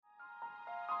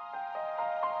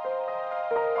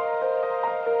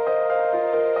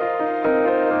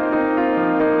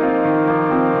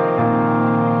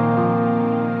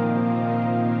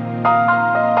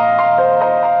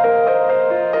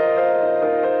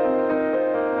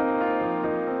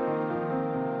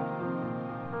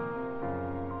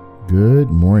Good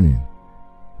morning.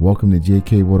 Welcome to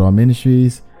J.K. Woodall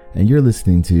Ministries, and you're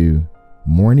listening to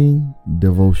Morning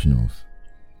Devotionals.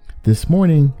 This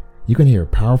morning, you can hear a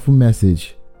powerful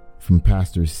message from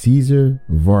Pastor Cesar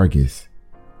Vargas.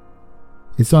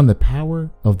 It's on the power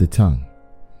of the tongue.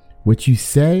 What you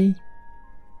say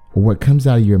or what comes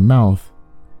out of your mouth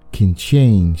can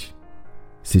change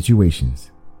situations.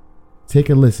 Take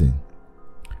a listen.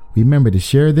 Remember to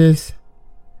share this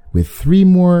with 3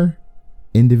 more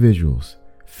individuals,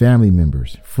 family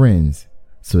members, friends,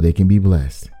 so they can be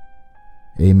blessed.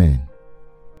 Amen.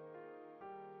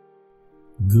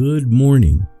 Good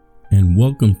morning, and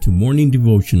welcome to Morning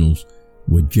Devotionals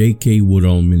with J.K.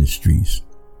 Woodall Ministries.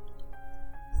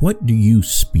 What do you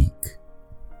speak?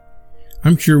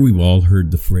 I'm sure we've all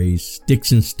heard the phrase,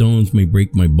 sticks and stones may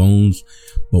break my bones,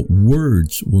 but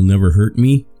words will never hurt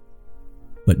me.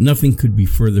 But nothing could be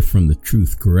further from the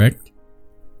truth, correct?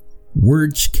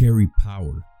 Words carry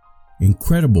power,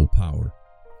 incredible power,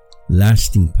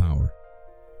 lasting power.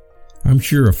 I'm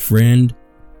sure a friend,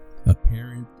 a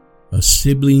parent, a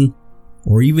sibling,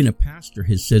 or even a pastor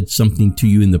has said something to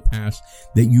you in the past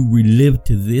that you relive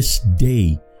to this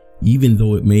day, even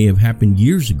though it may have happened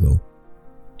years ago.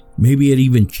 Maybe it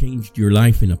even changed your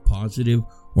life in a positive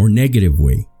or negative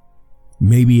way.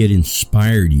 Maybe it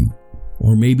inspired you,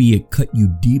 or maybe it cut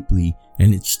you deeply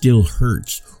and it still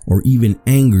hurts or even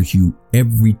angers you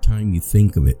every time you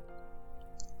think of it.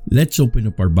 Let's open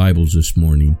up our Bibles this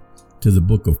morning to the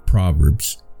book of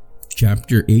Proverbs,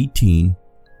 chapter 18,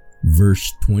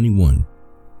 verse 21.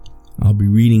 I'll be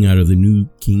reading out of the New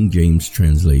King James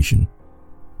translation.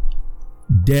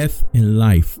 Death and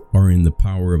life are in the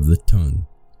power of the tongue,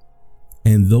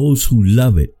 and those who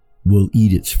love it will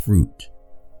eat its fruit.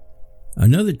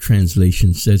 Another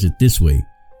translation says it this way: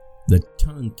 the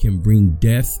tongue can bring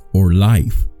death or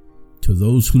life. To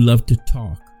those who love to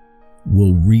talk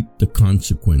will reap the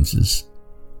consequences.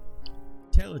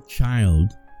 Tell a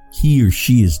child he or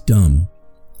she is dumb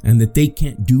and that they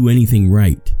can't do anything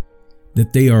right,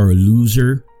 that they are a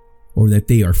loser, or that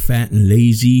they are fat and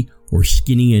lazy or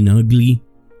skinny and ugly,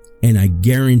 and I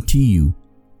guarantee you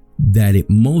that it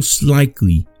most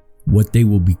likely what they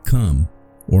will become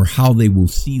or how they will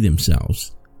see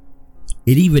themselves.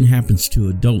 It even happens to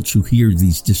adults who hear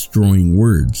these destroying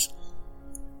words.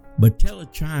 But tell a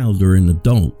child or an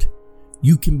adult,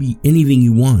 you can be anything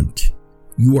you want.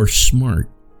 You are smart.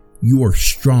 You are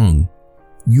strong.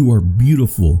 You are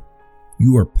beautiful.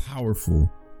 You are powerful.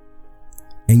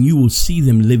 And you will see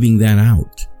them living that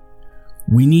out.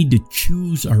 We need to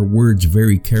choose our words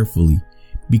very carefully,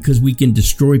 because we can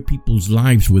destroy people's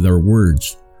lives with our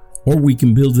words, or we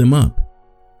can build them up.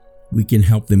 We can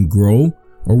help them grow,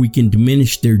 or we can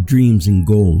diminish their dreams and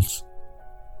goals.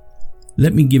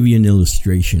 Let me give you an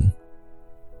illustration.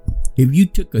 If you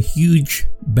took a huge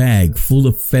bag full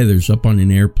of feathers up on an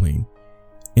airplane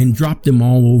and dropped them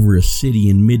all over a city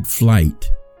in mid-flight,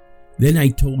 then I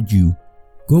told you,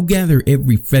 go gather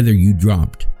every feather you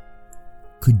dropped.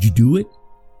 Could you do it?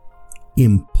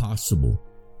 Impossible.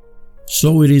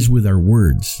 So it is with our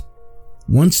words.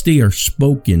 Once they are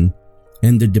spoken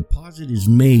and the deposit is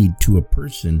made to a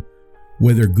person,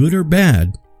 whether good or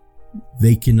bad,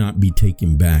 they cannot be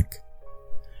taken back.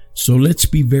 So let's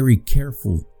be very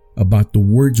careful about the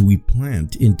words we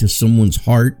plant into someone's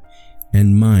heart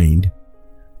and mind.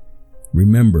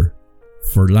 Remember,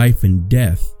 for life and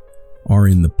death are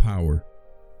in the power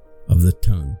of the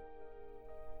tongue.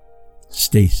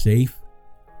 Stay safe,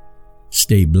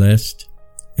 stay blessed,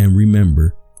 and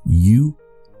remember, you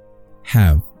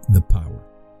have the power.